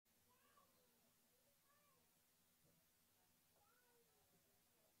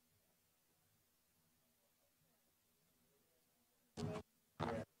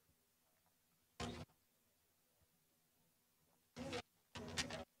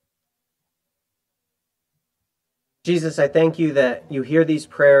Jesus, I thank you that you hear these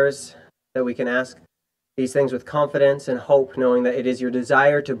prayers, that we can ask these things with confidence and hope, knowing that it is your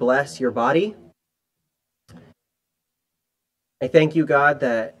desire to bless your body. I thank you, God,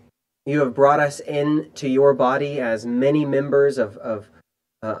 that you have brought us into your body as many members of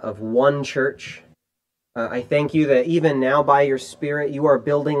one church. I thank you that even now by your Spirit, you are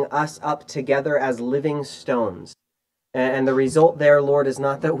building us up together as living stones. And the result there, Lord, is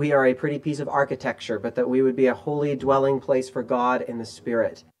not that we are a pretty piece of architecture, but that we would be a holy dwelling place for God in the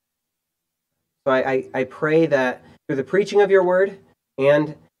Spirit. So I pray that through the preaching of your word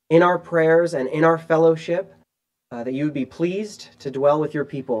and in our prayers and in our fellowship, that you would be pleased to dwell with your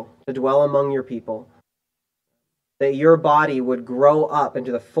people, to dwell among your people, that your body would grow up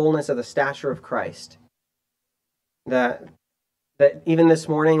into the fullness of the stature of Christ. That even this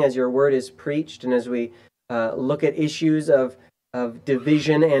morning, as your word is preached and as we look at issues of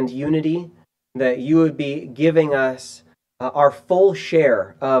division and unity, that you would be giving us our full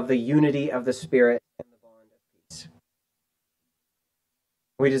share of the unity of the Spirit and the bond of peace.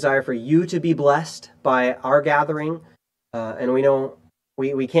 We desire for you to be blessed by our gathering, and we know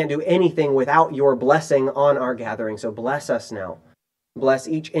we can't do anything without your blessing on our gathering, so bless us now. Bless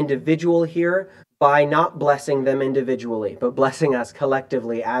each individual here by not blessing them individually, but blessing us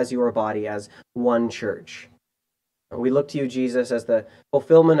collectively as your body, as one church. We look to you, Jesus, as the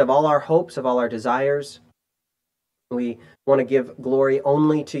fulfillment of all our hopes, of all our desires. We want to give glory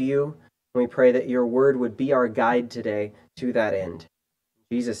only to you, and we pray that your word would be our guide today to that end.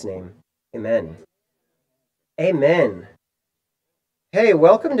 In Jesus' name, amen. Amen. Hey,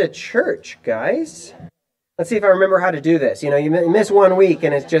 welcome to church, guys. Let's see if I remember how to do this. You know, you miss 1 week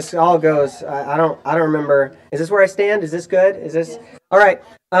and it just all goes, I don't remember. Is this where I stand? Is this good? Is this? All right.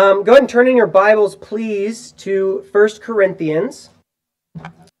 Go ahead and turn in your Bibles, please, to 1 Corinthians.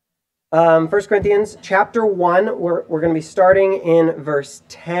 1 Corinthians chapter 1. We're going to be starting in verse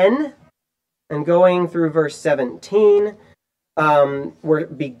 10 and going through verse 17. We're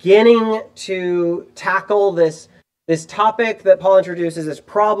beginning to tackle this topic that Paul introduces, this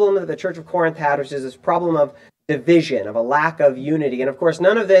problem that the Church of Corinth had, which is this problem of division, of a lack of unity. And of course,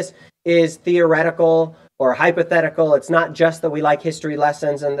 none of this is theoretical or hypothetical. It's not just that we like history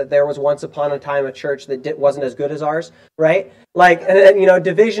lessons and that there was once upon a time a church that wasn't as good as ours, right? Like, you know,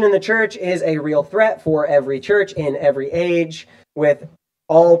 division in the church is a real threat for every church in every age with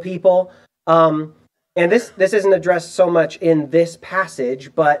all people. And this isn't addressed so much in this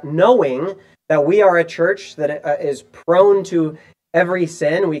passage, but knowing that we are a church that is prone to every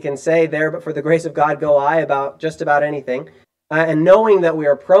sin, we can say there, but for the grace of God go I, about just about anything. And knowing that we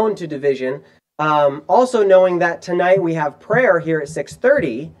are prone to division, also knowing that tonight we have prayer here at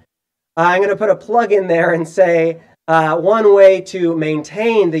 6:30, I'm going to put a plug in there and say one way to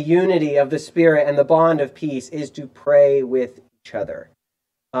maintain the unity of the Spirit and the bond of peace is to pray with each other.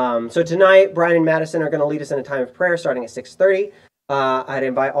 So tonight, Brian and Madison are going to lead us in a time of prayer starting at 6:30. I'd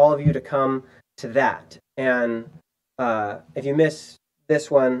invite all of you to come to that. And if you miss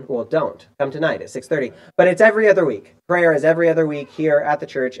this one, well, don't. Come tonight at 6:30. But it's every other week. Prayer is every other week here at the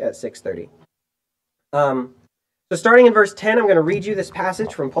church at 6:30. So starting in verse 10, I'm going to read you this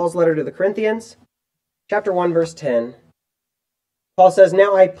passage from Paul's letter to the Corinthians. Chapter 1, verse 10. Paul says,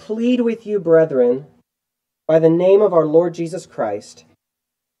 "Now I plead with you, brethren, by the name of our Lord Jesus Christ,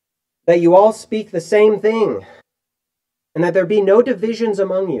 that you all speak the same thing, and that there be no divisions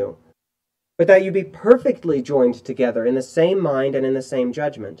among you, but that you be perfectly joined together in the same mind and in the same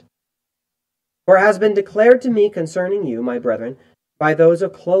judgment. For it has been declared to me concerning you, my brethren, by those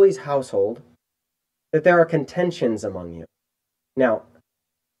of Chloe's household, that there are contentions among you. Now,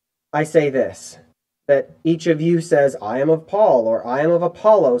 I say this, that each of you says, I am of Paul, or I am of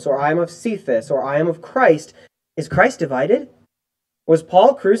Apollos, or I am of Cephas, or I am of Christ. Is Christ divided? Was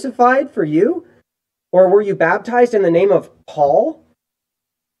Paul crucified for you? Or were you baptized in the name of Paul?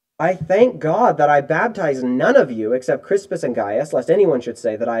 I thank God that I baptized none of you except Crispus and Gaius, lest anyone should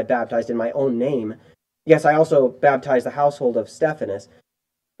say that I had baptized in my own name. Yes, I also baptized the household of Stephanas.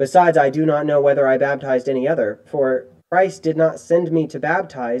 Besides, I do not know whether I baptized any other, for Christ did not send me to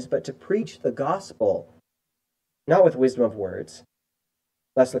baptize, but to preach the gospel, not with wisdom of words,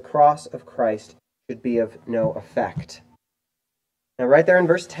 lest the cross of Christ should be of no effect." Now, right there in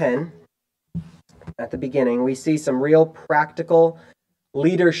verse 10, at the beginning, we see some real practical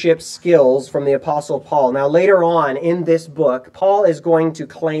leadership skills from the Apostle Paul. Now, later on in this book, Paul is going to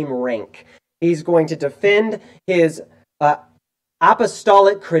claim rank. He's going to defend his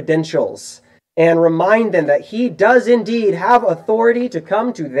apostolic credentials and remind them that he does indeed have authority to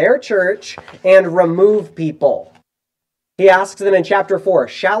come to their church and remove people. He asks them in chapter 4,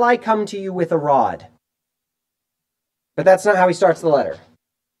 "Shall I come to you with a rod?" But that's not how he starts the letter.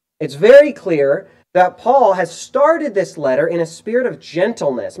 It's very clear that Paul has started this letter in a spirit of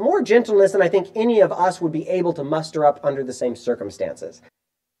gentleness, more gentleness than I think any of us would be able to muster up under the same circumstances.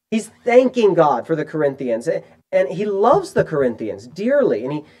 He's thanking God for the Corinthians, and he loves the Corinthians dearly,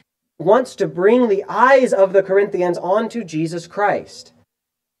 and he wants to bring the eyes of the Corinthians onto Jesus Christ.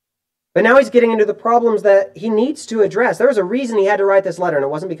 But now he's getting into the problems that he needs to address. There was a reason he had to write this letter, and it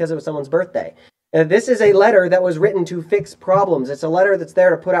wasn't because it was someone's birthday. This is a letter that was written to fix problems. It's a letter that's there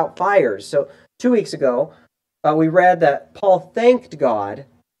to put out fires. So 2 weeks ago, we read that Paul thanked God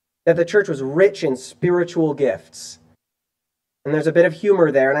that the church was rich in spiritual gifts. And there's a bit of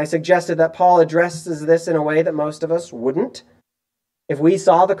humor there, and I suggested that Paul addresses this in a way that most of us wouldn't. If we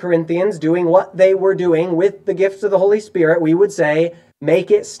saw the Corinthians doing what they were doing with the gifts of the Holy Spirit, we would say, make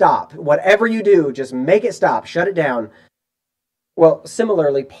it stop. Whatever you do, just make it stop. Shut it down. Well,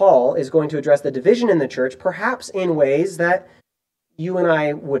 similarly, Paul is going to address the division in the church, perhaps in ways that you and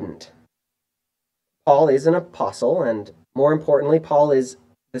I wouldn't. Paul is an apostle, and more importantly, Paul is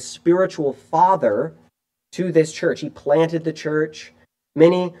the spiritual father to this church. He planted the church.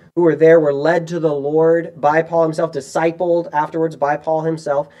 Many who were there were led to the Lord by Paul himself, discipled afterwards by Paul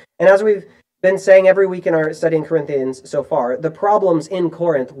himself. And as we've been saying every week in our study in Corinthians so far, the problems in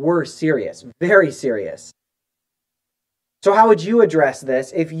Corinth were serious, very serious. So how would you address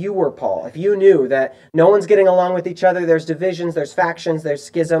this if you were Paul? If you knew that no one's getting along with each other, there's divisions, there's factions, there's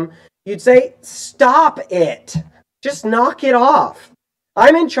schism, you'd say, stop it. Just knock it off.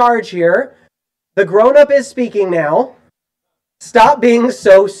 I'm in charge here. The grown-up is speaking now. Stop being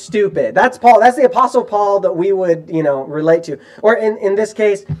so stupid. That's Paul. That's the Apostle Paul that we would, relate to. Or in this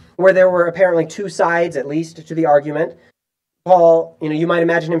case, where there were apparently two sides, at least, to the argument, Paul, you might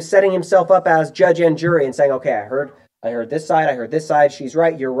imagine him setting himself up as judge and jury and saying, okay, I heard this side, she's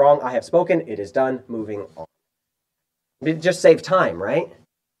right, you're wrong, I have spoken, it is done, moving on. It just save time, right?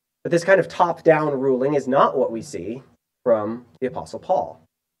 But this kind of top-down ruling is not what we see from the Apostle Paul.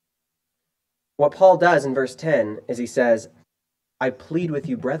 What Paul does in verse 10 is he says, I plead with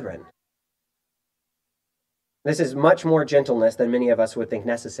you, brethren. This is much more gentleness than many of us would think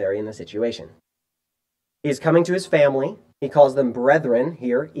necessary in the situation. He's coming to his family. He calls them brethren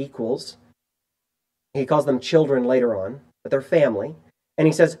here, equals. He calls them children later on, but they're family. And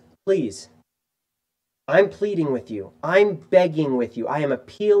he says, please, I'm pleading with you. I'm begging with you. I am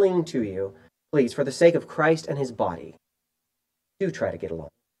appealing to you. Please, for the sake of Christ and his body, do try to get along.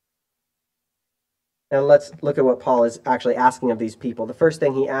 Now let's look at what Paul is actually asking of these people. The first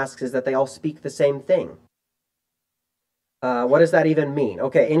thing he asks is that they all speak the same thing. What does that even mean?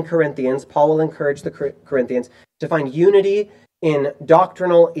 Okay, in Corinthians, Paul will encourage the Corinthians to find unity in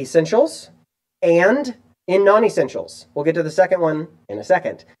doctrinal essentials and in non-essentials. We'll get to the second one in a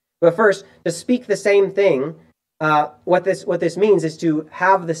second. But first, to speak the same thing, what this means is to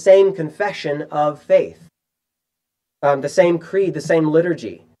have the same confession of faith, the same creed, the same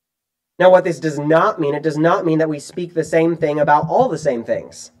liturgy. Now, what this does not mean, it does not mean that we speak the same thing about all the same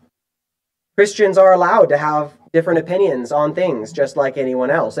things. Christians are allowed to have different opinions on things, just like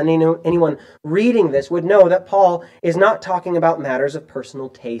anyone else. And anyone reading this would know that Paul is not talking about matters of personal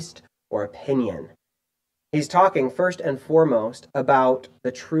taste or opinion. He's talking first and foremost about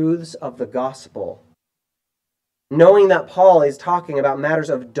the truths of the gospel. Knowing that Paul is talking about matters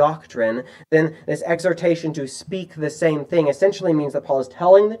of doctrine, then this exhortation to speak the same thing essentially means that Paul is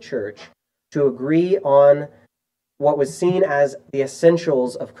telling the church to agree on what was seen as the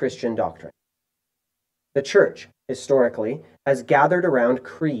essentials of Christian doctrine. The church, historically, has gathered around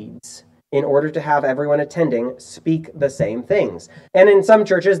creeds in order to have everyone attending speak the same things. And in some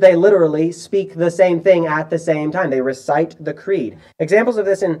churches, they literally speak the same thing at the same time. They recite the creed. Examples of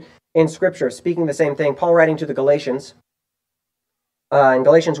this in Scripture, speaking the same thing, Paul writing to the Galatians, in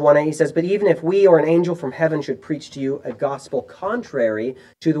Galatians 1:8, he says, but even if we or an angel from heaven should preach to you a gospel contrary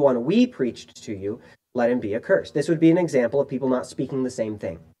to the one we preached to you, let him be accursed. This would be an example of people not speaking the same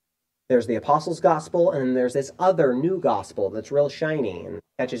thing. There's the apostles' gospel, and then there's this other new gospel that's real shiny and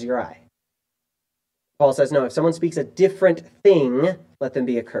catches your eye. Paul says, no, if someone speaks a different thing, let them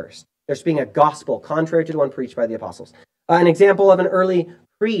be accursed. They're speaking a gospel contrary to the one preached by the apostles. An example of an early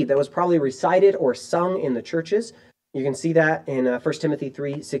creed that was probably recited or sung in the churches. You can see that in 1 Timothy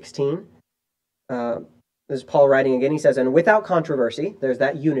 3:16. This is Paul writing again. He says, and without controversy, there's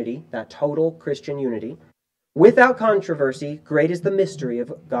that unity, that total Christian unity. Without controversy, great is the mystery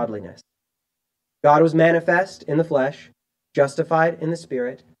of godliness. God was manifest in the flesh, justified in the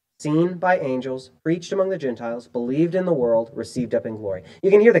Spirit, seen by angels, preached among the Gentiles, believed in the world, received up in glory. You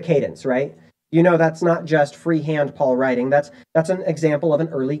can hear the cadence, right? You know that's not just freehand Paul writing. That's an example of an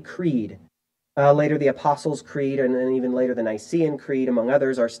early creed. Later, the Apostles' Creed, and then even later the Nicene Creed, among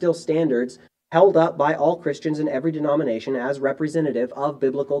others, are still standards held up by all Christians in every denomination as representative of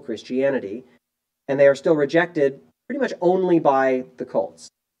biblical Christianity, and they are still rejected pretty much only by the cults.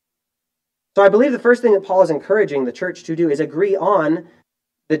 So I believe the first thing that Paul is encouraging the church to do is agree on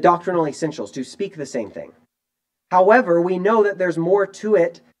the doctrinal essentials, to speak the same thing. However, we know that there's more to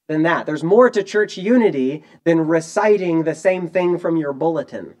it than that. There's more to church unity than reciting the same thing from your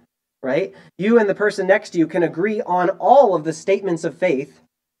bulletin, right? You and the person next to you can agree on all of the statements of faith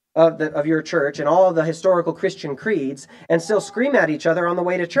of your church and all of the historical Christian creeds and still scream at each other on the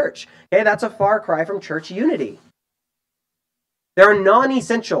way to church. Okay, that's a far cry from church unity. There are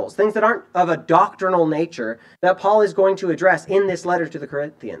non-essentials, things that aren't of a doctrinal nature, that Paul is going to address in this letter to the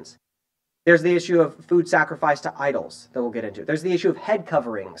Corinthians. There's the issue of food sacrificed to idols that we'll get into. There's the issue of head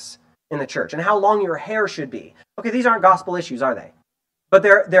coverings in the church and how long your hair should be. Okay, these aren't gospel issues, are they? But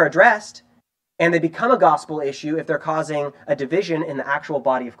they're addressed, and they become a gospel issue if they're causing a division in the actual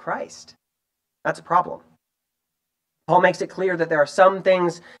body of Christ. That's a problem. Paul makes it clear that there are some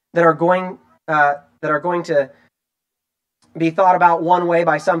things that are going to be thought about one way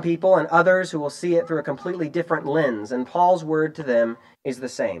by some people and others who will see it through a completely different lens. And Paul's word to them is the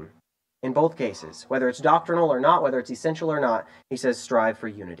same in both cases. Whether it's doctrinal or not, whether it's essential or not, he says strive for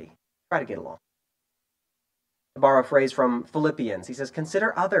unity. Try to get along. To borrow a phrase from Philippians, he says,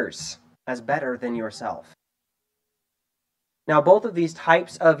 consider others as better than yourself. Now, both of these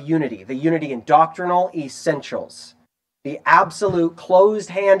types of unity, the unity in doctrinal essentials, the absolute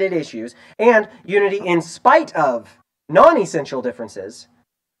closed-handed issues, and unity in spite of non-essential differences,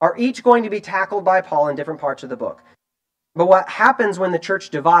 are each going to be tackled by Paul in different parts of the book. But what happens when the church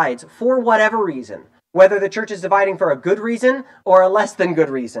divides, for whatever reason, whether the church is dividing for a good reason or a less than good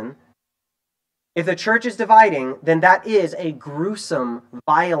reason, if the church is dividing, then that is a gruesome,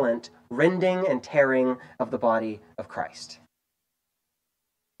 violent rending and tearing of the body of Christ.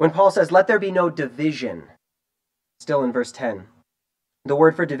 When Paul says, let there be no division, still in verse 10, the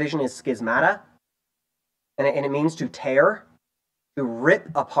word for division is schismata, and it means to tear, to rip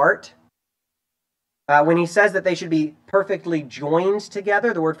apart. When he says that they should be perfectly joined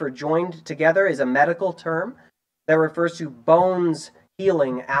together, the word for joined together is a medical term that refers to bones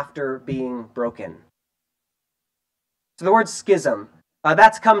healing after being broken. So the word schism,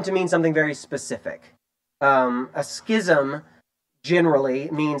 that's come to mean something very specific. A schism generally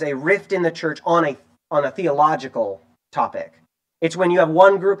means a rift in the church on a theological topic. It's when you have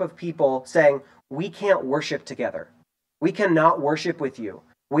one group of people saying, we can't worship together. We cannot worship with you.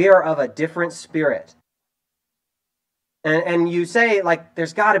 We are of a different spirit. And you say, like,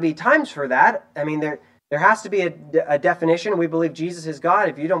 there's got to be times for that. I mean, there has to be a definition. We believe Jesus is God.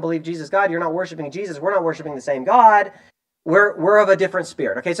 If you don't believe Jesus is God, you're not worshiping Jesus. We're not worshiping the same God. We're of a different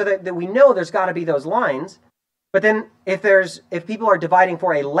spirit. Okay, so that we know there's got to be those lines. But then if people are dividing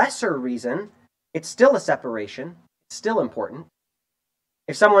for a lesser reason, it's still a separation. It's still important.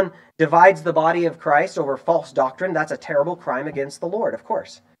 If someone divides the body of Christ over false doctrine, that's a terrible crime against the Lord, of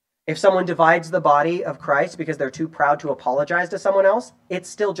course. If someone divides the body of Christ because they're too proud to apologize to someone else, it's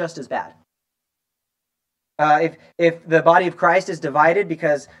still just as bad. If the body of Christ is divided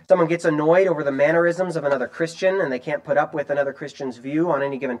because someone gets annoyed over the mannerisms of another Christian and they can't put up with another Christian's view on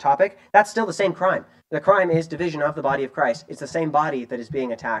any given topic, that's still the same crime. The crime is division of the body of Christ. It's the same body that is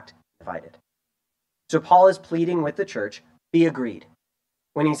being attacked, divided. So Paul is pleading with the church, be agreed.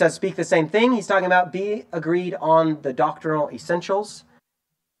 When he says speak the same thing, he's talking about be agreed on the doctrinal essentials.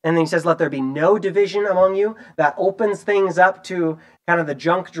 And then he says, let there be no division among you. That opens things up to kind of the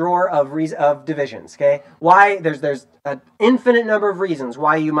junk drawer of divisions, okay? Why? There's an infinite number of reasons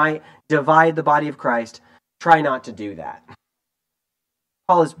why you might divide the body of Christ. Try not to do that.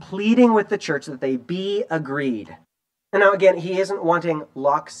 Paul is pleading with the church that they be agreed. And now again, he isn't wanting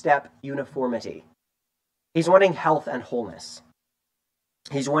lockstep uniformity. He's wanting health and wholeness.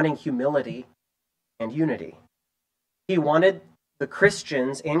 He's wanting humility and unity. He wanted the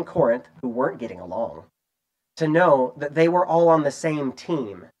Christians in Corinth who weren't getting along to know that they were all on the same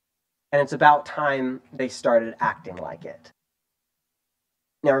team, and it's about time they started acting like it.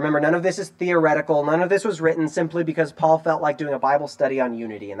 Now remember, none of this is theoretical. None of this was written simply because Paul felt like doing a Bible study on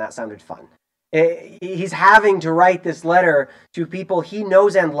unity, and that sounded fun. He's having to write this letter to people he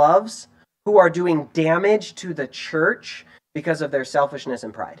knows and loves who are doing damage to the church because of their selfishness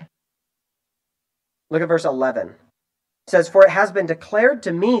and pride. Look at verse 11. It says, for it has been declared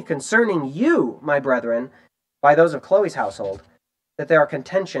to me concerning you, my brethren, by those of Chloe's household, that there are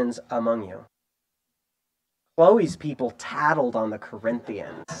contentions among you. Chloe's people tattled on the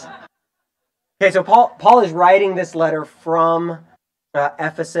Corinthians. Okay, so Paul is writing this letter from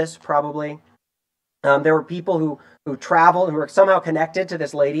Ephesus, probably. There were people who traveled, who were somehow connected to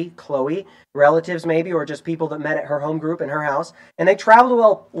this lady, Chloe, relatives maybe, or just people that met at her home group in her house. And they traveled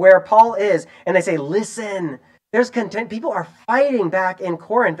to where Paul is, and they say, listen, there's content. People are fighting back in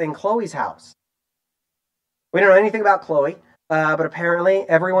Corinth in Chloe's house. We don't know anything about Chloe, but apparently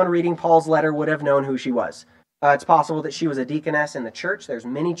everyone reading Paul's letter would have known who she was. It's possible that she was a deaconess in the church. There's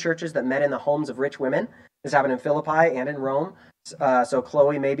many churches that met in the homes of rich women. This happened in Philippi and in Rome. So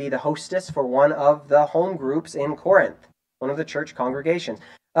Chloe may be the hostess for one of the home groups in Corinth, one of the church congregations.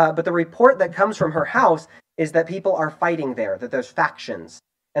 But the report that comes from her house is that people are fighting there, that there's factions.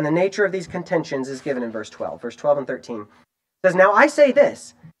 And the nature of these contentions is given in verse 12. Verse 12 and 13 says, now I say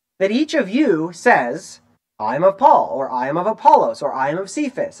this, that each of you says, I am of Paul, or I am of Apollos, or I am of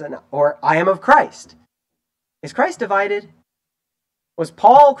Cephas, or I am of Christ. Is Christ divided? Was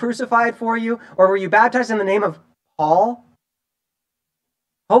Paul crucified for you, or were you baptized in the name of Paul?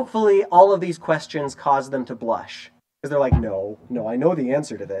 Hopefully, all of these questions cause them to blush. Because they're like, no, I know the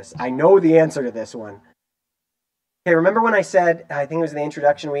answer to this. I know the answer to this one. Okay, remember when I said, I think it was in the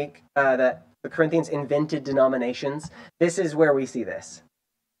introduction week, that the Corinthians invented denominations? This is where we see this.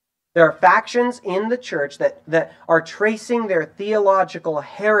 There are factions in the church that are tracing their theological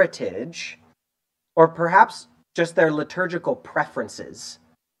heritage, or perhaps just their liturgical preferences,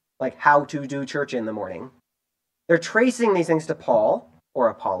 like how to do church in the morning. They're tracing these things to Paul, or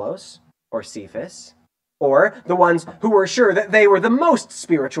Apollos, or Cephas, or the ones who were sure that they were the most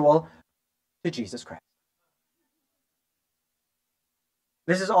spiritual, to Jesus Christ.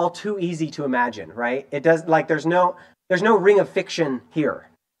 This is all too easy to imagine, right? It does, like, there's no ring of fiction here.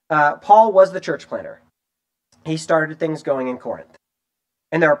 Paul was the church planter. He started things going in Corinth.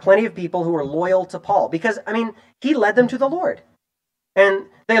 And there are plenty of people who are loyal to Paul because, he led them to the Lord. And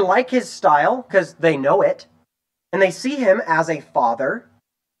they like his style because they know it. And they see him as a father.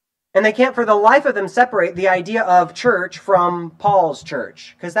 And they can't for the life of them separate the idea of church from Paul's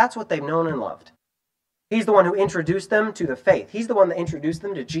church, because that's what they've known and loved. He's the one who introduced them to the faith. He's the one that introduced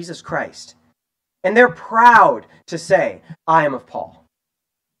them to Jesus Christ. And they're proud to say, I am of Paul.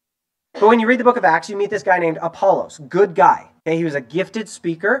 But when you read the book of Acts, you meet this guy named Apollos. Good guy. Okay, he was a gifted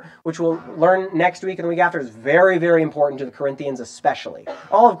speaker, which we'll learn next week and the week after is very, very important to the Corinthians especially.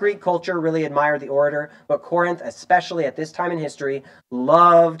 All of Greek culture really admired the orator, but Corinth, especially at this time in history,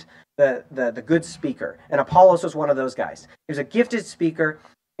 loved the good speaker. And Apollos was one of those guys. He was a gifted speaker,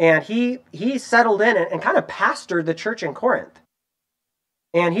 and he settled in and kind of pastored the church in Corinth.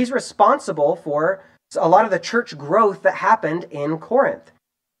 And he's responsible for a lot of the church growth that happened in Corinth.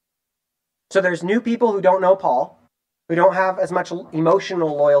 So there's new people who don't know Paul, who don't have as much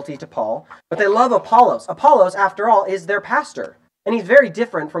emotional loyalty to Paul, but they love Apollos. Apollos, after all, is their pastor, and he's very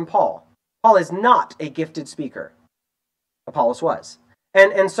different from Paul. Paul is not a gifted speaker. Apollos was.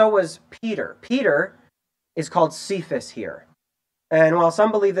 And so was Peter. Peter is called Cephas here. And while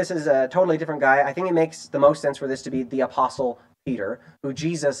some believe this is a totally different guy, I think it makes the most sense for this to be the Apostle Peter, who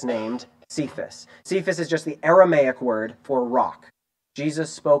Jesus named Cephas. Cephas is just the Aramaic word for rock. Jesus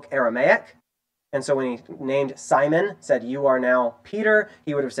spoke Aramaic. And so when he named Simon, said, you are now Peter,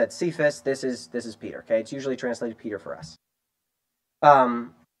 he would have said Cephas, this is Peter. Okay, it's usually translated Peter for us.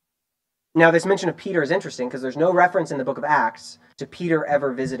 Now this mention of Peter is interesting because there's no reference in the book of Acts to Peter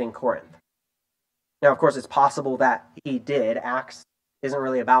ever visiting Corinth. Now, of course, it's possible that he did. Acts isn't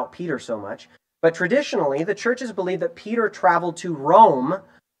really about Peter so much. But traditionally, the churches believe that Peter traveled to Rome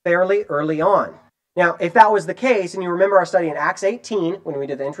fairly early on. Now, if that was the case, and you remember our study in Acts 18, when we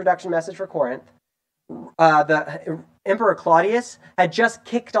did the introduction message for Corinth, the Emperor Claudius had just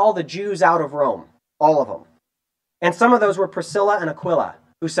kicked all the Jews out of Rome, all of them. And some of those were Priscilla and Aquila,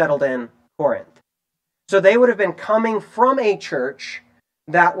 who settled in Corinth. So they would have been coming from a church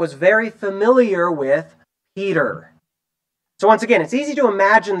that was very familiar with Peter. So once again, it's easy to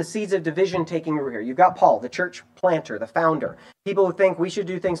imagine the seeds of division taking root here. You've got Paul, the church planter, the founder, people who think we should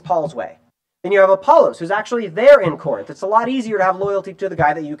do things Paul's way. Then you have Apollos, who's actually there in Corinth. It's a lot easier to have loyalty to the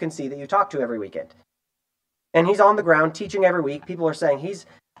guy that you can see that you talk to every weekend. And he's on the ground teaching every week. People are saying, he's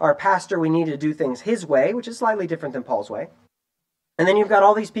our pastor, we need to do things his way, which is slightly different than Paul's way. And then you've got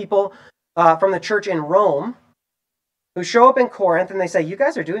all these people from the church in Rome who show up in Corinth and they say, you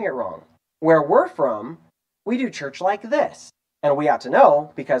guys are doing it wrong. Where we're from, we do church like this. And we ought to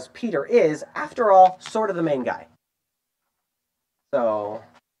know because Peter is, after all, sort of the main guy. So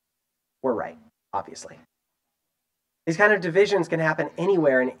we're right, obviously. These kind of divisions can happen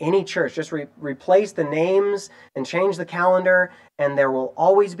anywhere in any church. Just replace the names and change the calendar, and there will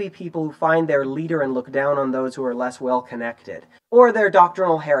always be people who find their leader and look down on those who are less well connected, or their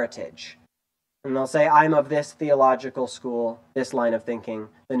doctrinal heritage. And they'll say, I'm of this theological school, this line of thinking,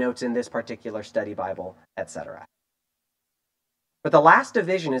 the notes in this particular study Bible, etc. But the last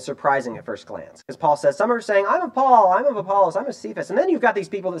division is surprising at first glance, because Paul says, some are saying, I'm of Paul, I'm of Apollos, I'm of Cephas. And then you've got these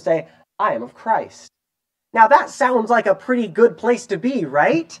people that say, I am of Christ. Now that sounds like a pretty good place to be,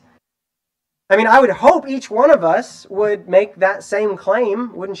 right? I mean, I would hope each one of us would make that same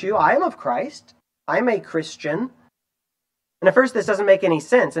claim, wouldn't you? I am of Christ. I'm a Christian. And at first this doesn't make any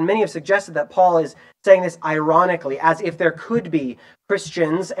sense, and many have suggested that Paul is saying this ironically, as if there could be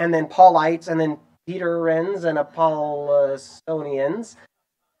Christians and then Paulites and then Peterens and Apollisonians.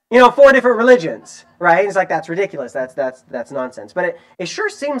 4 different religions, right? It's like, that's ridiculous. That's nonsense. But it sure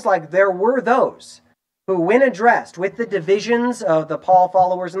seems like there were those who, when addressed with the divisions of the Paul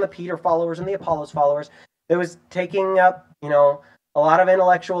followers and the Peter followers and the Apollos followers, that was taking up, a lot of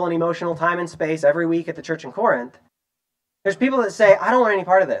intellectual and emotional time and space every week at the church in Corinth. There's people that say, I don't want any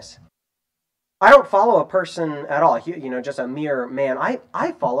part of this. I don't follow a person at all, just a mere man.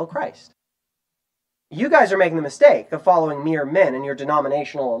 I follow Christ. You guys are making the mistake of following mere men in your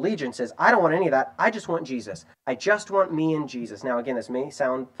denominational allegiances. I don't want any of that. I just want Jesus. I just want me and Jesus. Now, again, this may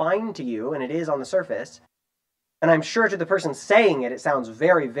sound fine to you, and it is on the surface. And I'm sure to the person saying it, it sounds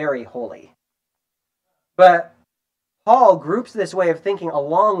very, very holy. But Paul groups this way of thinking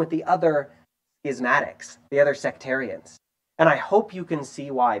along with the other schismatics, the other sectarians. And I hope you can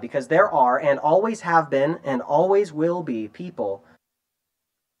see why, because there are, and always have been, and always will be, people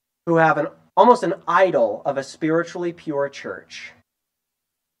who have almost an idol of a spiritually pure church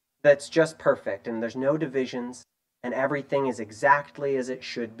that's just perfect, and there's no divisions, and everything is exactly as it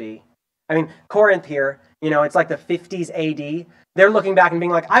should be. I mean, Corinth here, it's like the 50s AD. They're looking back and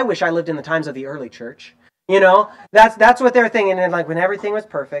being like, I wish I lived in the times of the early church. That's what they're thinking, and like when everything was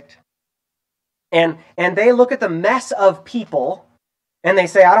perfect. And they look at the mess of people, and they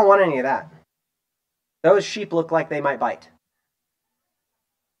say, I don't want any of that. Those sheep look like they might bite.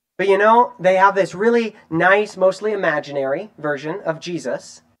 But they have this really nice, mostly imaginary version of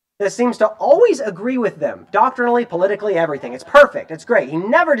Jesus that seems to always agree with them, doctrinally, politically, everything. It's perfect. It's great. He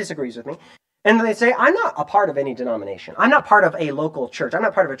never disagrees with me. And they say, I'm not a part of any denomination. I'm not part of a local church. I'm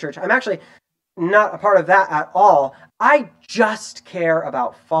not part of a church. I'm actually not a part of that at all. I just care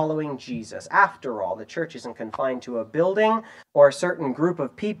about following Jesus. After all, the church isn't confined to a building or a certain group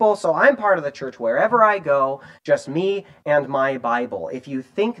of people, so I'm part of the church wherever I go, just me and my Bible. If you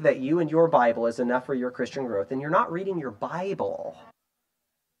think that you and your Bible is enough for your Christian growth, then you're not reading your Bible.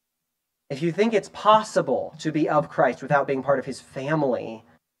 If you think it's possible to be of Christ without being part of his family,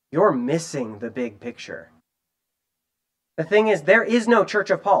 you're missing the big picture. The thing is, there is no Church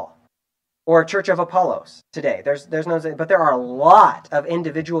of Paul or Church of Apollos today. There's no, but there are a lot of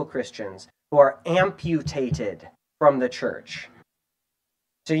individual Christians who are amputated from the church.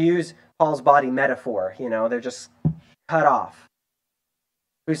 To use Paul's body metaphor, they're just cut off.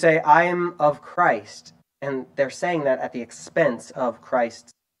 Who say, I am of Christ, and they're saying that at the expense of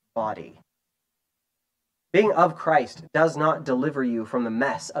Christ's body. Being of Christ does not deliver you from the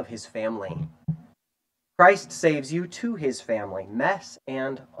mess of his family. Christ saves you to his family, mess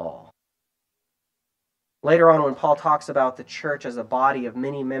and all. Later on, when Paul talks about the church as a body of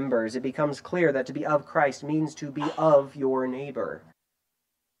many members, it becomes clear that to be of Christ means to be of your neighbor.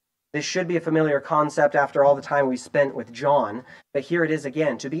 This should be a familiar concept after all the time we spent with John, but here it is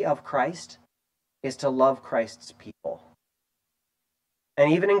again. To be of Christ is to love Christ's people.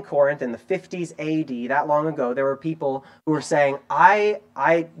 And even in Corinth, in the 50s AD, that long ago, there were people who were saying, I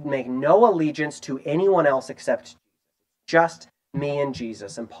make no allegiance to anyone else except just me and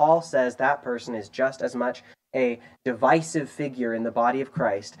Jesus. And Paul says that person is just as much a divisive figure in the body of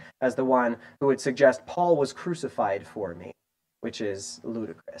Christ as the one who would suggest Paul was crucified for me, which is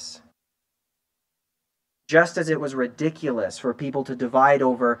ludicrous. Just as it was ridiculous for people to divide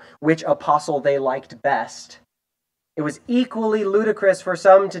over which apostle they liked best, it was equally ludicrous for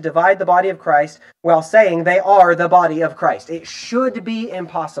some to divide the body of Christ while saying they are the body of Christ. It should be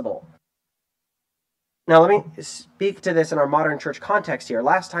impossible. Now, let me speak to this in our modern church context here.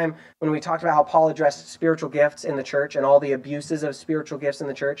 Last time, when we talked about how Paul addressed spiritual gifts in the church and all the abuses of spiritual gifts in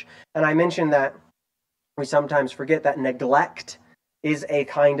the church, and I mentioned that we sometimes forget that neglect is a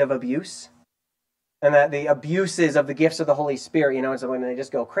kind of abuse, and that the abuses of the gifts of the Holy Spirit, it's when they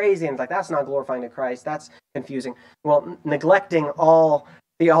just go crazy, and it's like, that's not glorifying to Christ, that's confusing. Well, neglecting all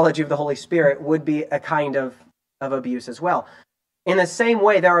theology of the Holy Spirit would be a kind of abuse as well. In the same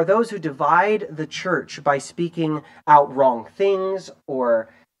way, there are those who divide the church by speaking out wrong things or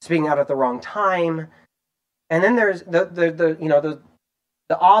speaking out at the wrong time. And then there's the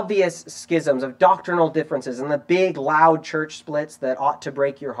obvious schisms of doctrinal differences and the big, loud church splits that ought to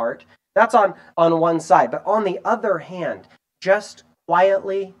break your heart. That's on one side. But on the other hand, just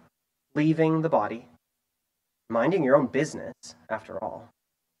quietly leaving the body, minding your own business, after all.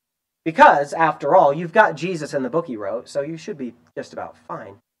 Because, after all, you've got Jesus in the book he wrote, so you should be just about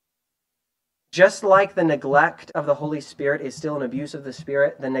fine. Just like the neglect of the Holy Spirit is still an abuse of the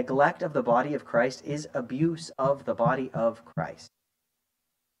Spirit, the neglect of the body of Christ is abuse of the body of Christ.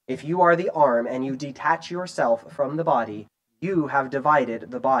 If you are the arm and you detach yourself from the body, you have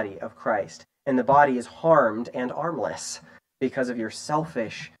divided the body of Christ, and the body is harmed and armless because of your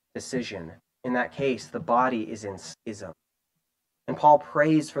selfish decision. In that case, the body is in schism. And Paul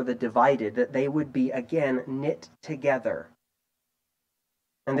prays for the divided, that they would be again knit together.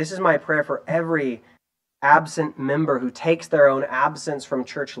 And this is my prayer for every absent member who takes their own absence from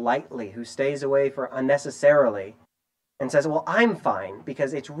church lightly, who stays away for unnecessarily, and says, well, I'm fine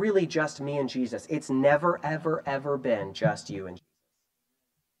because it's really just me and Jesus. It's never, ever, ever been just you and Jesus.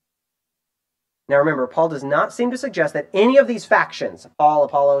 Now remember, Paul does not seem to suggest that any of these factions, Paul,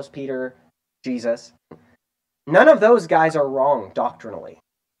 Apollos, Peter, Jesus, none of those guys are wrong doctrinally.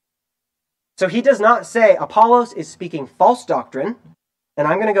 So he does not say Apollos is speaking false doctrine, and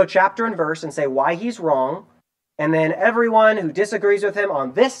I'm going to go chapter and verse and say why he's wrong, and then everyone who disagrees with him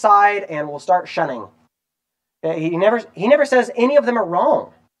on this side and will start shunning. He never says any of them are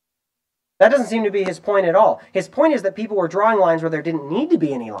wrong. That doesn't seem to be his point at all. His point is that people were drawing lines where there didn't need to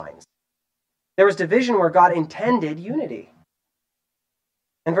be any lines. There was division where God intended unity.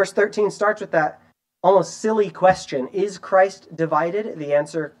 And verse 13 starts with that almost silly question. Is Christ divided? The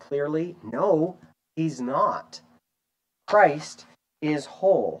answer clearly, no, he's not. Christ is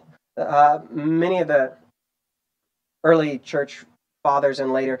whole. Many of the early church fathers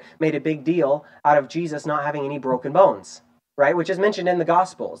and later made a big deal out of Jesus not having any broken bones, right? Which is mentioned in the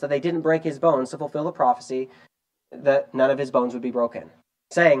Gospels, that they didn't break his bones to fulfill the prophecy that none of his bones would be broken.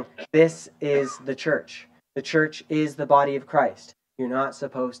 Saying, this is the church. The church is the body of Christ. You're not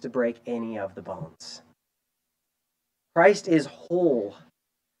supposed to break any of the bones. Christ is whole.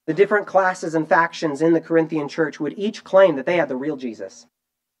 The different classes and factions in the Corinthian church would each claim that they had the real Jesus.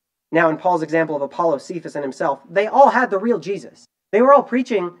 Now, in Paul's example of Apollos, Cephas, and himself, they all had the real Jesus. They were all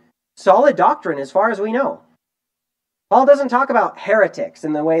preaching solid doctrine as far as we know. Paul doesn't talk about heretics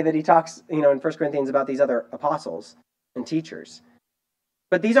in the way that he talks, in 1 Corinthians about these other apostles and teachers.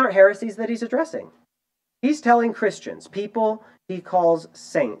 But these aren't heresies that he's addressing. He's telling Christians, people he calls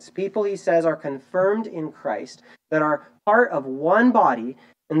saints, people he says are confirmed in Christ, that are part of one body,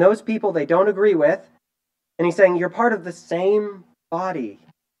 and those people they don't agree with, and he's saying, you're part of the same body.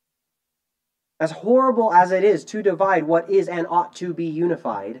 As horrible as it is to divide what is and ought to be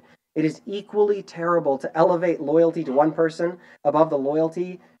unified, it is equally terrible to elevate loyalty to one person above the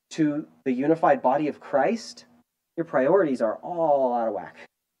loyalty to the unified body of Christ. Your priorities are all out of whack.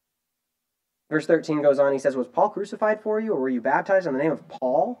 Verse 13 goes on, he says, was Paul crucified for you, or were you baptized in the name of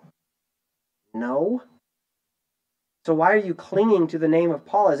Paul? No. So why are you clinging to the name of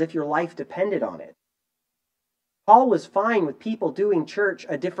Paul as if your life depended on it? Paul was fine with people doing church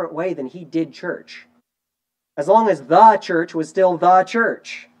a different way than he did church, as long as the church was still the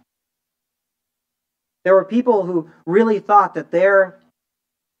church. There were people who really thought that their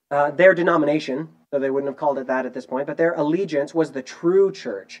denomination, though they wouldn't have called it that at this point, but their allegiance was the true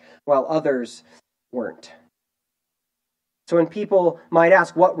church, while others weren't. So when people might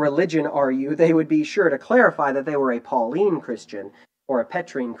ask, what religion are you? They would be sure to clarify that they were a Pauline Christian, or a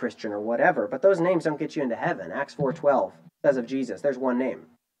Petrine Christian, or whatever. But those names don't get you into heaven. Acts 4:12 says of Jesus, there's one name.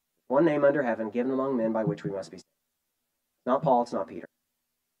 One name under heaven, given among men, by which we must be saved. It's not Paul, it's not Peter.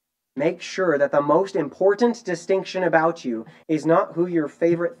 Make sure that the most important distinction about you is not who your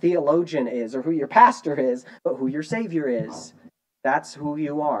favorite theologian is or who your pastor is, but who your Savior is. That's who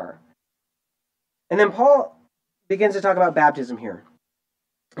you are. And then Paul begins to talk about baptism here.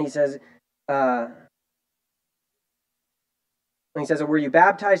 He says, were you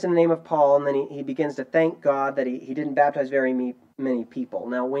baptized in the name of Paul? And then he begins to thank God that he didn't baptize very many people.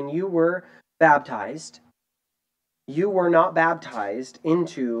 Now, when you were baptized, you were not baptized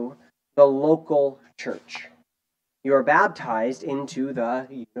into the local church. You are baptized into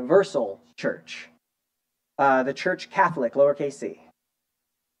the universal church. The church Catholic, lowercase c.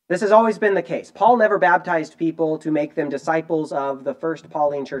 This has always been the case. Paul never baptized people to make them disciples of the first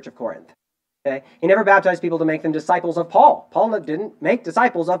Pauline church of Corinth. Okay? He never baptized people to make them disciples of Paul. Paul didn't make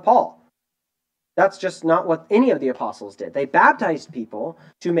disciples of Paul. That's just not what any of the apostles did. They baptized people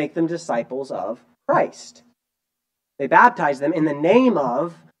to make them disciples of Christ. They baptized them in the name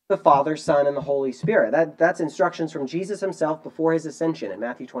of the Father, Son, and the Holy Spirit. That's instructions from Jesus himself before his ascension in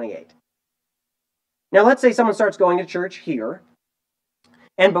Matthew 28. Now let's say someone starts going to church here,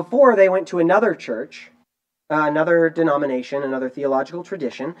 And before they went to another church, another denomination, another theological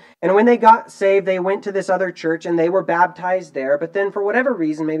tradition. And when they got saved, they went to this other church and they were baptized there. But then for whatever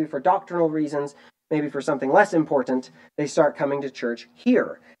reason, maybe for doctrinal reasons, maybe for something less important, they start coming to church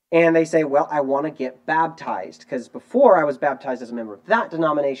here. And they say, well, I want to get baptized because before I was baptized as a member of that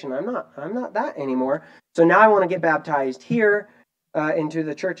denomination. I'm not that anymore. So now I want to get baptized here into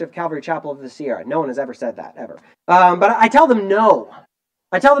the Church of Calvary Chapel of the Sierra. No one has ever said that, ever. But I tell them no.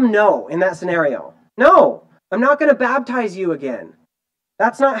 I tell them no in that scenario. No. I'm not going to baptize you again.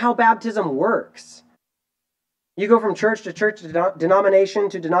 That's not how baptism works. You go from church to church, denomination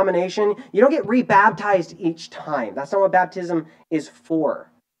to denomination. You don't get rebaptized each time. That's not what baptism is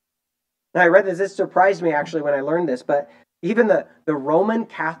for. Now, I read this. This surprised me, actually, when I learned this, but even the Roman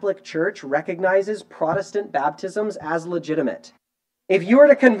Catholic Church recognizes Protestant baptisms as legitimate. If you were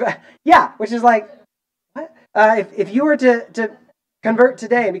to convert, which is like, what? If you were to convert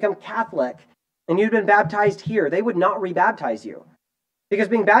today and become Catholic, and you'd been baptized here, they would not rebaptize you. Because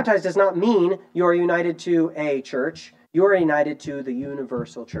being baptized does not mean you are united to a church. You are united to the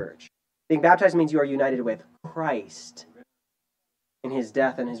universal church. Being baptized means you are united with Christ in his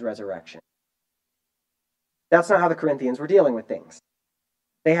death and his resurrection. That's not how the Corinthians were dealing with things.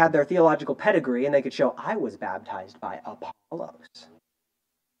 They had their theological pedigree, and they could show, I was baptized by Apollos,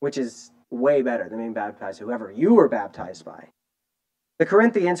 which is way better than being baptized whoever you were baptized by. The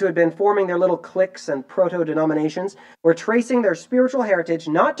Corinthians, who had been forming their little cliques and proto-denominations, were tracing their spiritual heritage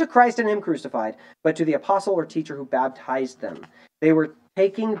not to Christ and him crucified, but to the apostle or teacher who baptized them. They were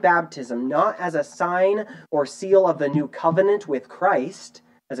taking baptism not as a sign or seal of the new covenant with Christ,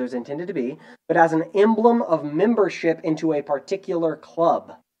 as it was intended to be, but as an emblem of membership into a particular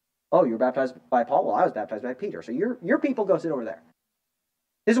club. Oh, you were baptized by Paul? Well, I was baptized by Peter. So your people go sit over there.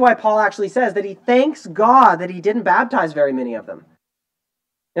 This is why Paul actually says that he thanks God that he didn't baptize very many of them.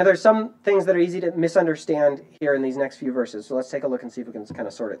 Now, there's some things that are easy to misunderstand here in these next few verses, so let's take a look and see if we can kind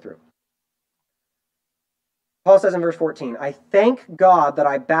of sort it through. Paul says in verse 14, I thank God that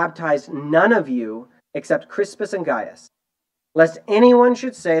I baptized none of you except Crispus and Gaius, lest anyone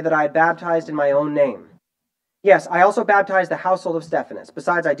should say that I had baptized in my own name. Yes, I also baptized the household of Stephanas.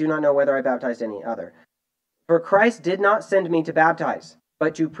 Besides, I do not know whether I baptized any other. For Christ did not send me to baptize,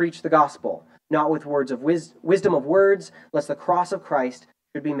 but to preach the gospel, not with words of wisdom of words, lest the cross of Christ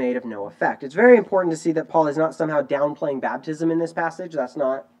should be made of no effect. It's very important to see that Paul is not somehow downplaying baptism in this passage. That's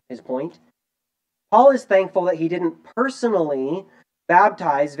not his point. Paul is thankful that he didn't personally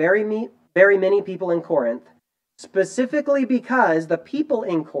baptize very many people in Corinth, specifically because the people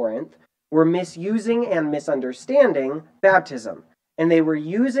in Corinth were misusing and misunderstanding baptism. And they were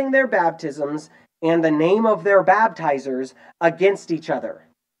using their baptisms and the name of their baptizers against each other.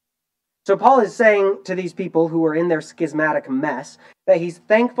 So Paul is saying to these people who are in their schismatic mess that he's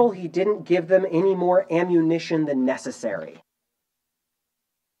thankful he didn't give them any more ammunition than necessary.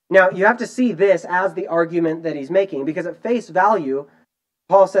 Now, you have to see this as the argument that he's making, because at face value,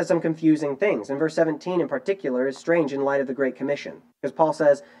 Paul says some confusing things. And verse 17 in particular is strange in light of the Great Commission, because Paul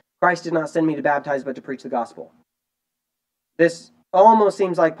says, Christ did not send me to baptize, but to preach the gospel. This almost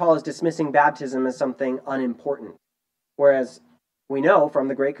seems like Paul is dismissing baptism as something unimportant, whereas we know from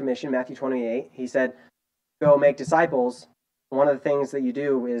the Great Commission, Matthew 28, he said, go make disciples. One of the things that you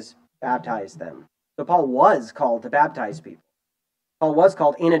do is baptize them. So Paul was called to baptize people. Paul was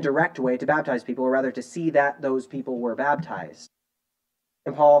called in a direct way to baptize people, or rather to see that those people were baptized.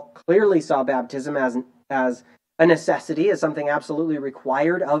 And Paul clearly saw baptism as a necessity, as something absolutely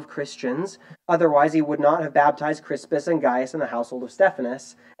required of Christians. Otherwise, he would not have baptized Crispus and Gaius and the household of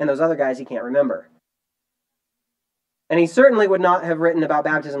Stephanas, and those other guys he can't remember. And he certainly would not have written about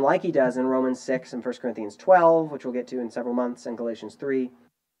baptism like he does in Romans 6 and 1 Corinthians 12, which we'll get to in several months, and Galatians 3.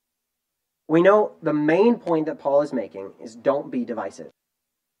 We know the main point that Paul is making is don't be divisive.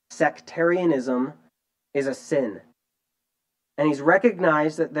 Sectarianism is a sin. And he's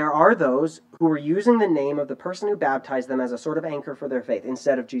recognized that there are those who are using the name of the person who baptized them as a sort of anchor for their faith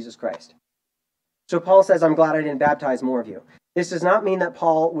instead of Jesus Christ. So Paul says, I'm glad I didn't baptize more of you. This does not mean that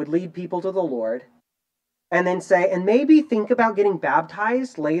Paul would lead people to the Lord and then say, and maybe think about getting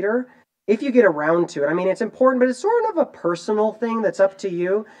baptized later if you get around to it. I mean, it's important, but it's sort of a personal thing that's up to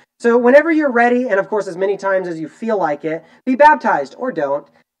you. So whenever you're ready, and of course as many times as you feel like it, be baptized or don't.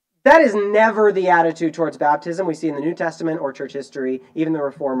 That is never the attitude towards baptism we see in the New Testament or church history, even the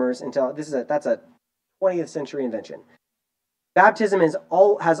Reformers, until that's a 20th century invention. Baptism has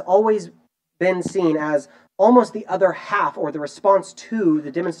always been seen as almost the other half, or the response to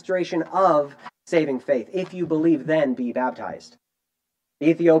the demonstration of saving faith. If you believe, then be baptized. The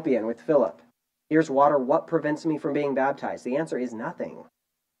Ethiopian with Philip. Here's water. What prevents me from being baptized? The answer is nothing.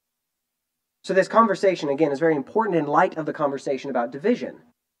 So this conversation, again, is very important in light of the conversation about division,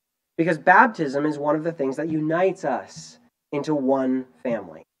 because baptism is one of the things that unites us into one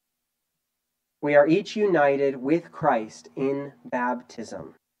family. We are each united with Christ in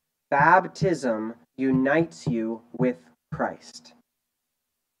baptism. Baptism unites you with Christ.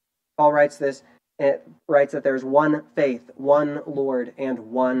 Paul writes this. It writes that there's one faith, one Lord,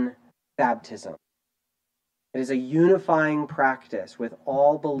 and one baptism. It is a unifying practice with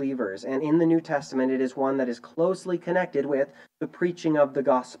all believers, and in the New Testament, it is one that is closely connected with the preaching of the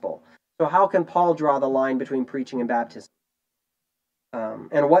gospel. So how can Paul draw the line between preaching and baptism?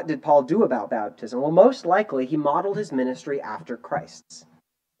 And what did Paul do about baptism? Well, most likely, he modeled his ministry after Christ's.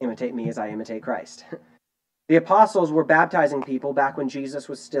 Imitate me as I imitate Christ. The apostles were baptizing people back when Jesus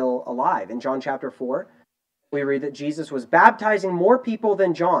was still alive. In John chapter 4, we read that Jesus was baptizing more people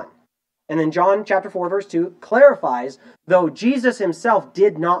than John. And then John chapter 4, verse 2 clarifies, though Jesus himself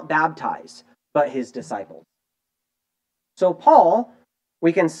did not baptize, but his disciples. So Paul,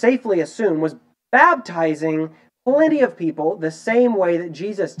 we can safely assume, was baptizing plenty of people the same way that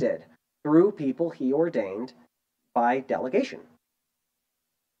Jesus did, through people he ordained by delegation.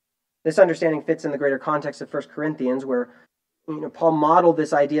 This understanding fits in the greater context of 1 Corinthians, where Paul modeled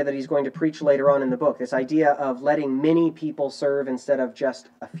this idea that he's going to preach later on in the book, this idea of letting many people serve instead of just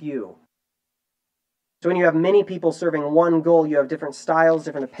a few. So when you have many people serving one goal, you have different styles,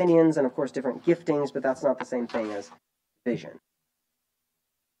 different opinions, and of course different giftings, but that's not the same thing as vision.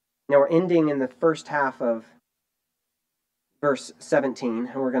 Now we're ending in the first half of verse 17,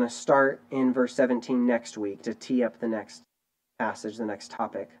 and we're going to start in verse 17 next week to tee up the next passage, the next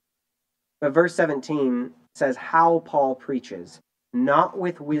topic. But verse 17 says how Paul preaches, not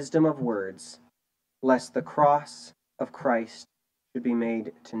with wisdom of words, lest the cross of Christ should be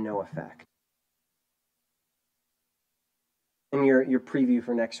made to no effect. In your preview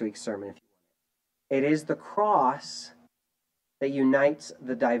for next week's sermon, if you want. It is the cross that unites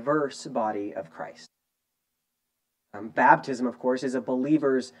the diverse body of Christ. Baptism, of course, is a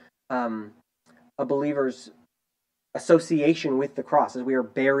believer's association with the cross, as we are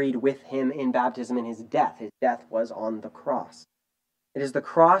buried with him in baptism in his death. His death was on the cross. It is the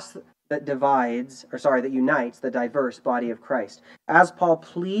cross that unites the diverse body of Christ. As Paul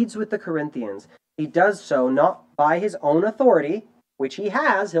pleads with the Corinthians, he does so not by his own authority, which he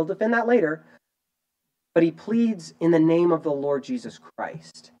has, he'll defend that later, but he pleads in the name of the Lord Jesus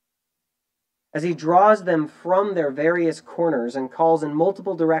Christ. As he draws them from their various corners and calls in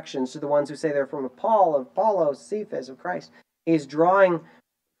multiple directions to the ones who say they're from Paul, of Apollos, Cephas, of Christ, he's drawing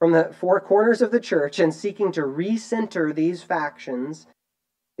from the four corners of the church and seeking to recenter these factions,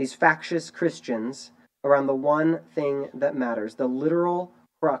 these factious Christians, around the one thing that matters, the literal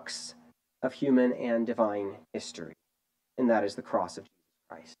crux of human and divine history, and that is the cross of Jesus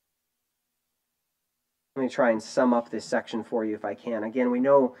Christ. Let me try and sum up this section for you if I can. Again, we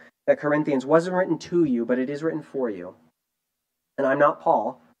know that Corinthians wasn't written to you, but it is written for you. And I'm not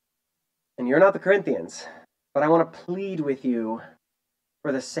Paul, and you're not the Corinthians, but I want to plead with you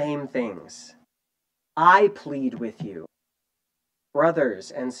for the same things. I plead with you,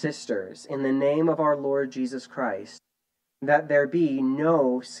 brothers and sisters, in the name of our Lord Jesus Christ, that there be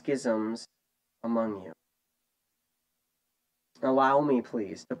no schisms among you. Allow me,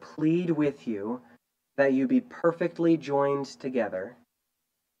 please, to plead with you that you be perfectly joined together,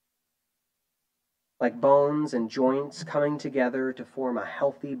 like bones and joints coming together to form a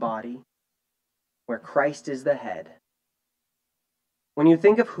healthy body, where Christ is the head. When you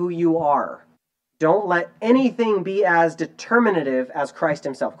think of who you are, don't let anything be as determinative as Christ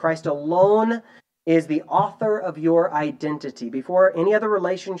himself. Christ alone is the author of your identity. Before any other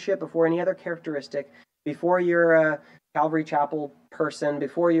relationship, before any other characteristic, before you're a Calvary Chapel person,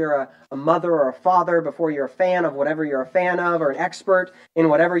 before you're a mother or a father, before you're a fan of whatever you're a fan of, or an expert in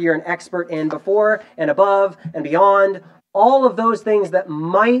whatever you're an expert in, before and above and beyond, all of those things that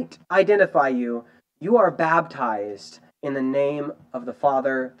might identify you, you are baptized in the name of the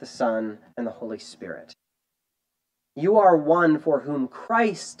Father, the Son, and the Holy Spirit. You are one for whom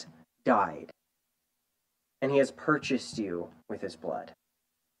Christ died, and he has purchased you with his blood.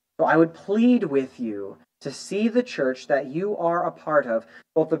 So I would plead with you to see the church that you are a part of,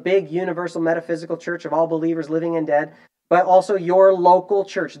 both the big universal metaphysical church of all believers living and dead, but also your local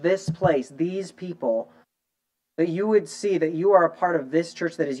church, this place, these people, that you would see that you are a part of this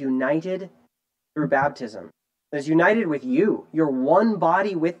church that is united through baptism, that is united with you. You're one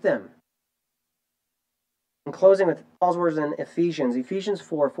body with them. In closing with Paul's words in Ephesians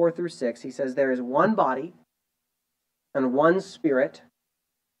 4 through 6, he says, there is one body and one Spirit,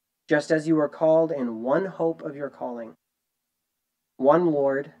 just as you were called in one hope of your calling, one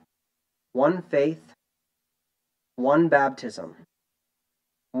Lord, one faith, one baptism,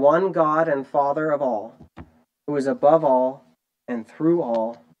 one God and Father of all, who is above all and through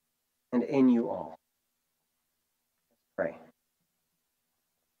all and in you all. Pray.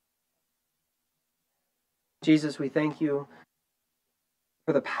 Jesus, we thank you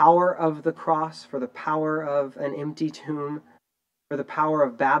for the power of the cross, for the power of an empty tomb, for the power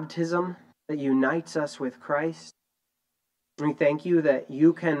of baptism that unites us with Christ. We thank you that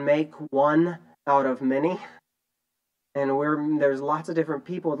you can make one out of many. And there's lots of different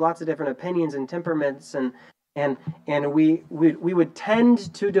people with lots of different opinions and temperaments, and we would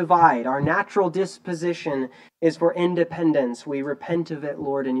tend to divide. Our natural disposition is for independence. We repent of it,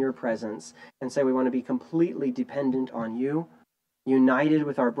 Lord, in your presence, and say we want to be completely dependent on you, united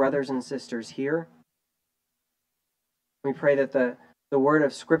with our brothers and sisters here. We pray that the word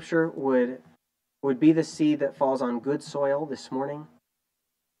of Scripture would be the seed that falls on good soil this morning,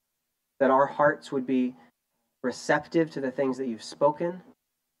 that our hearts would be receptive to the things that you've spoken,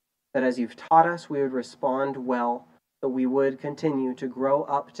 that as you've taught us, we would respond well, that we would continue to grow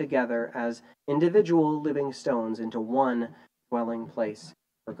up together as individual living stones into one dwelling place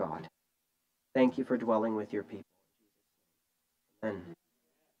for God. Thank you for dwelling with your people. Amen.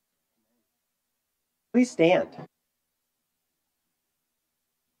 Please stand.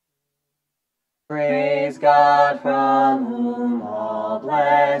 Praise God from whom all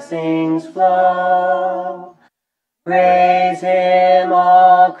blessings flow. Praise him,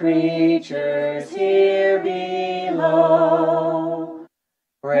 all creatures here below.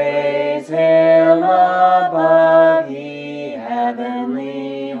 Praise him above, ye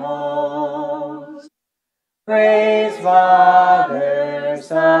heavenly hosts. Praise Father,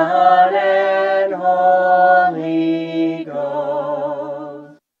 Son, and Holy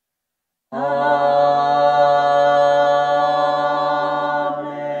Ghost. Amen.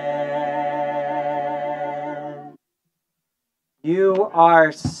 You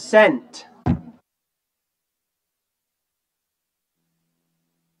are sent.